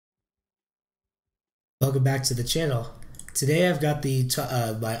Welcome back to the channel. Today I've got the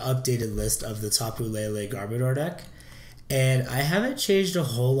my updated list of the Tapu Lele Garbador deck, and I haven't changed a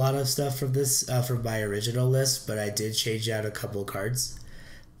whole lot of stuff from this from my original list, but I did change out a couple cards.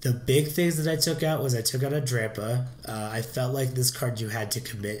 The big things that I took out was I took out a Drampa. I felt like this card you had to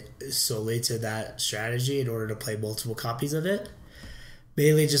commit solely to that strategy in order to play multiple copies of it.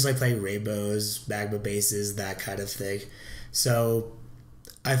 Mainly just like playing rainbows, magma bases, that kind of thing. So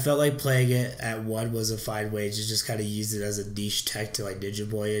I felt like playing it at one was a fine way to just kind of use it as a niche tech to like Ninja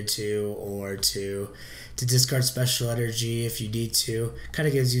Boy into, or to discard special energy if you need to. Kind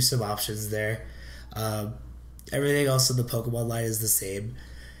of gives you some options there. Everything else in the Pokemon line is the same.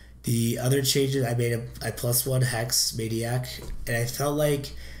 The other changes I made a +1 Hex Maniac, and I felt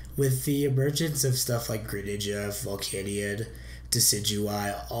like with the emergence of stuff like Greninja, Volcanion,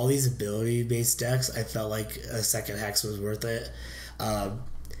 Decidueye, all these ability based decks, I felt like a second Hex was worth it.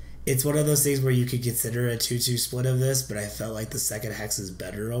 It's one of those things where you could consider a 2-2 split of this, but I felt like the second Hex is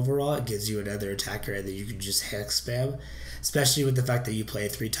better overall. It gives you another attacker and then you can just Hex spam, especially with the fact that you play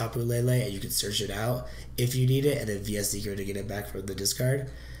 3 Tapu Lele and you can search it out if you need it, and then VS Seeker to get it back from the discard.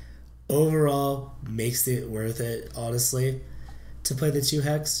 Overall, makes it worth it, honestly, to play the 2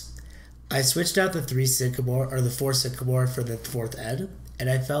 Hex. I switched out the 3 Sycamore, or the 4 Sycamore for the 4th Ed, and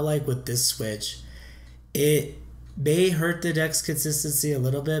I felt like with this switch, it may hurt the deck's consistency a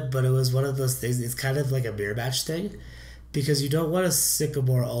little bit, but it was one of those things. It's kind of like a mirror match thing, because you don't want to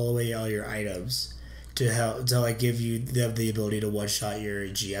Sycamore all away all your items to help to like give you the ability to one shot your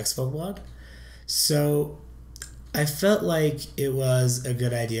GX Pokemon. So I felt like it was a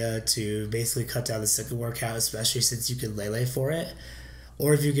good idea to basically cut down the Sycamore count, especially since you can Lele for it,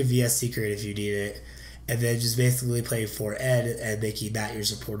 or if you can VS Secret if you need it, and then just basically play 4 Ed and making that your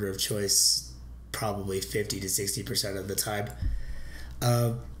supporter of choice probably 50 to 60% of the time.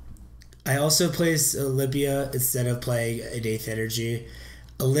 I also place Olympia instead of playing an 8th Energy.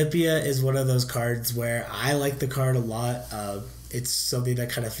 Olympia is one of those cards where I like the card a lot. It's something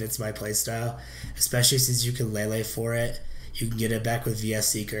that kind of fits my playstyle, especially since you can Lele for it. You can get it back with VS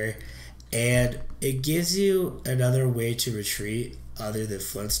Seeker, and it gives you another way to retreat other than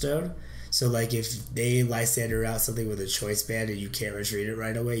Floatstone. So like if they Lysandre out something with a choice band and you can't retreat it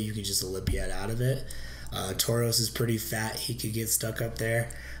right away, you can just Olympia it out of it. Tauros is pretty fat. He could get stuck up there.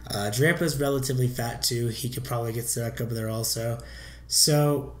 Drampa is relatively fat too. He could probably get stuck up there also.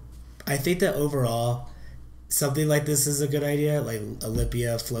 So I think that overall, something like this is a good idea, like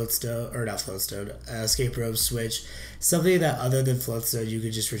Olympia, Floatstone, or not Floatstone, Escape Rope switch. Something that other than Floatstone, you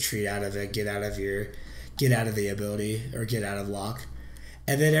could just retreat out of it, get out of the ability, or get out of lock.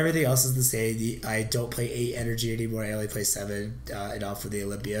 And then everything else is the same. I don't play 8 energy anymore. I only play 7 and off for the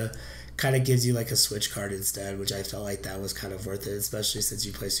Olympia. Kind of gives you like a switch card instead, which I felt like that was kind of worth it, especially since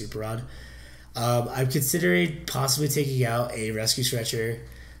you play Super Rod. I'm considering possibly taking out a Rescue Stretcher.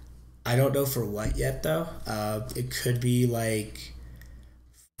 I don't know for what yet, though. It could be like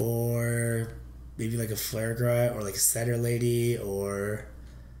for maybe like a Flare Grunt, or like a Center Lady, or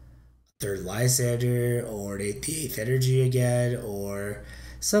 3rd Lysandre, or the 8th Energy again, or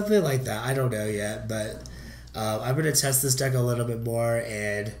something like that. I don't know yet, but I'm going to test this deck a little bit more,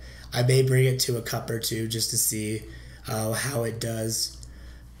 and I may bring it to a cup or two just to see how it does.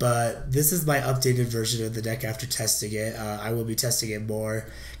 But this is my updated version of the deck after testing it. I will be testing it more,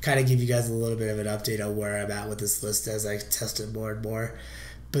 kind of give you guys a little bit of an update on where I'm at with this list as I test it more and more.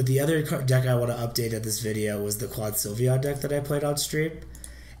 But the other deck I want to update in this video was the Quad Sylveon deck that I played on stream.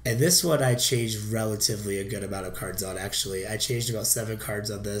 And this one I changed relatively a good amount of cards on, actually. I changed about 7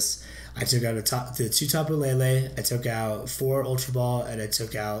 cards on this. I took out the 2 Tapu Lele, I took out 4 Ultra Ball, and I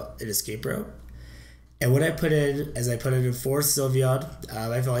took out an Escape Rope. And what I put in is I put in 4 Sylveon.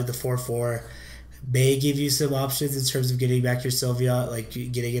 I felt like the 4-4 may give you some options in terms of getting back your Sylveon, like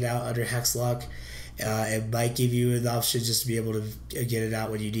getting it out under Hex Lock. It might give you an option just to be able to get it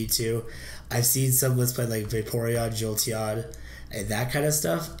out when you need to. I've seen some lists play like Vaporeon, Jolteon, and that kind of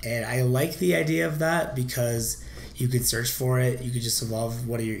stuff, and I like the idea of that because you could search for it. You could just evolve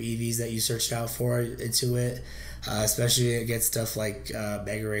one of your Eevees that you searched out for into it, especially against stuff like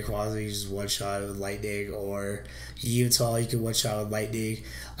Mega Rayquaza. You just one shot with Lightning, or Yveltal, you can one shot with Lightning.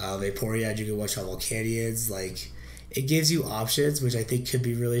 Vaporeon, you can one shot Volcanions. Like, it gives you options, which I think could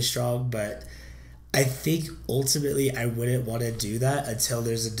be really strong, but I think ultimately I wouldn't want to do that until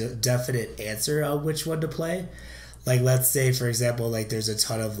there's a definite answer on which one to play. Like, let's say, for example, like there's a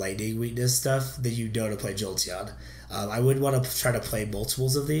ton of lightning weakness stuff that you know to play Jolteon. I would want to try to play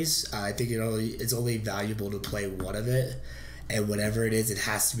multiples of these. I think it's only valuable to play one of it, and whatever it is, it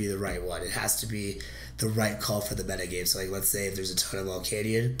has to be the right one. It has to be the right call for the metagame. So, like, let's say if there's a ton of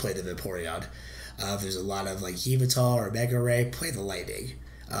Volcanion, play the Vaporeon. If there's a lot of like Yveltal or Mega Ray, play the Lightning,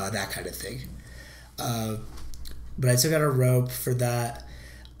 that kind of thing. But I took out a rope for that.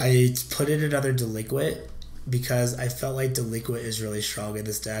 I put in another Delinquent because I felt like Delinquent is really strong in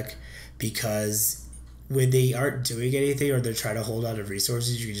this deck, because when they aren't doing anything or they're trying to hold on to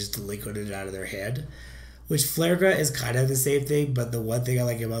resources, you can just Delinquent it out of their hand. Which Flare Grunt is kind of the same thing, but the one thing I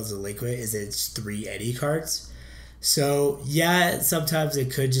like about Delinquent is it's 3 any cards. So yeah, sometimes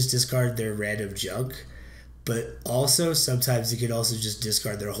it could just discard their random junk, but also sometimes you could also just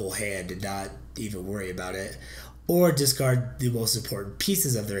discard their whole hand and not even worry about it, or discard the most important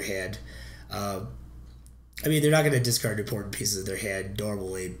pieces of their hand. I mean, they're not going to discard important pieces of their hand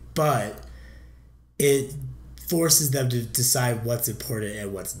normally, but it forces them to decide what's important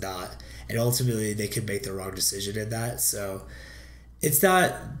and what's not, and ultimately they could make the wrong decision in that. So it's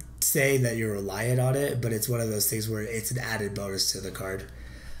not saying that you're reliant on it, but it's one of those things where it's an added bonus to the card.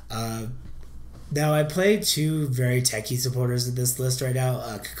 Now I play 2 very techie supporters in this list right now,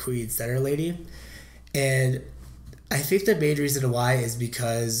 Kukui and Center Lady, and I think the main reason why is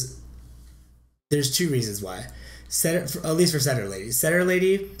because there's 2 reasons why. At least for Center Lady. Center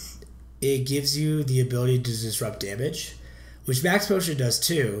Lady, it gives you the ability to disrupt damage, which Max Potion does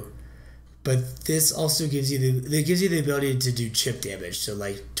too. But this also gives you the ability to do chip damage. So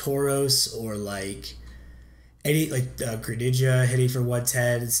like Tauros or like any Greninja hitting for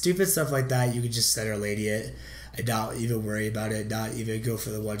 110, stupid stuff like that. You can just Center Lady it and not even worry about it, not even go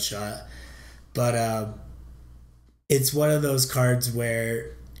for the one shot. But it's one of those cards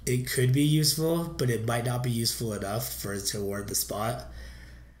where it could be useful, but it might not be useful enough for it to warrant the spot.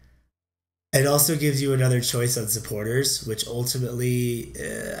 It also gives you another choice on supporters, which ultimately,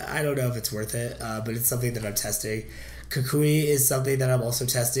 I don't know if it's worth it, but it's something that I'm testing. Kukui is something that I'm also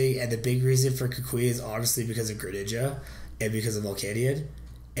testing, and the big reason for Kukui is honestly because of Greninja, and because of Volcanion,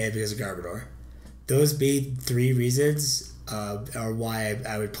 and because of Garbador. Those main 3 reasons are why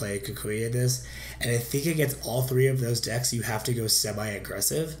I would play Kukui in this, and I think against all 3 of those decks, you have to go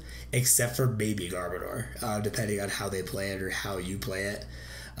semi-aggressive, except for maybe Garbador, depending on how they play it or how you play it.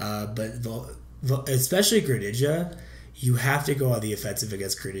 But especially Greninja, you have to go on the offensive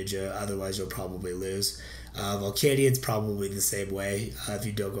against Greninja, otherwise you'll probably lose. Volcanion's probably the same way. If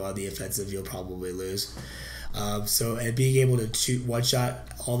you don't go on the offensive, you'll probably lose. And being able to shoot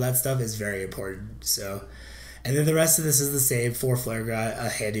one-shot all that stuff is very important. So, and then the rest of this is the same: 4 Flare Grunt, a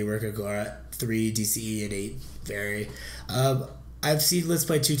Handiwork, a Grunt, 3 DCE, and 8 Fairy. I've seen lists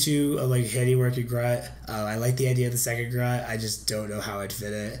play 2/2 like Handiwork and Grunt. I like the idea of the second Grunt. I just don't know how I'd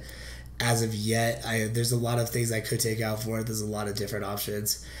fit it as of yet. There's a lot of things I could take out for it. There's a lot of different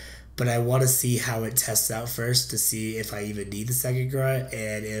options, but I want to see how it tests out first to see if I even need the second Grunt,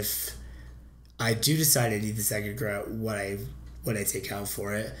 and if I do decide I need the second Grunt, what I take out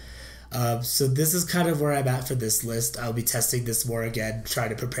for it. So this is kind of where I'm at for this list. I'll be testing this more again, trying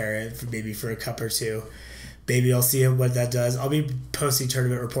to prepare it maybe for a cup or 2. Maybe I'll see what that does. I'll be posting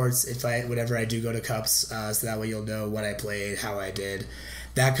tournament reports whenever I do go to cups, so that way you'll know what I played, how I did,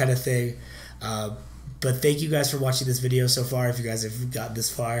 that kind of thing. But thank you guys for watching this video so far. If you guys have gotten this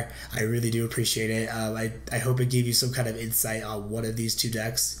far, I really do appreciate it. I hope it gave you some kind of insight on one of these 2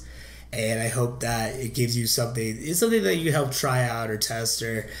 decks, and I hope that it gives you something. It's something that you can help try out or test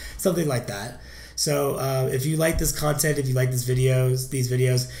or something like that. So if you like this content, if you like these videos,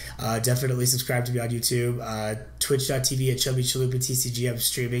 definitely subscribe to me on YouTube. Twitch.tv at ChubbyChalupaTCG. I'm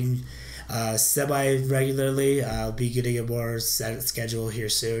streaming semi-regularly. I'll be getting a more set schedule here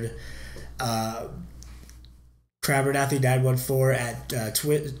soon. Crabberdathy914 at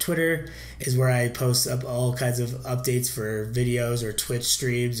Twitter is where I post up all kinds of updates for videos or Twitch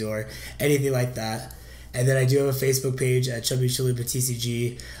streams or anything like that. And then I do have a Facebook page at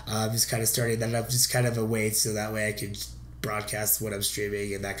ChubbyChalupaTCG. I'm just kind of starting that up, just kind of a way so that way I can broadcast what I'm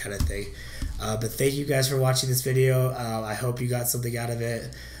streaming and that kind of thing. But thank you guys for watching this video. I hope you got something out of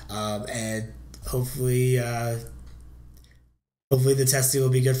it. And hopefully the testing will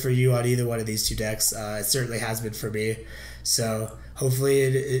be good for you on either one of these 2 decks. It certainly has been for me. So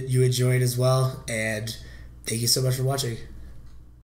hopefully you enjoy it as well. And thank you so much for watching.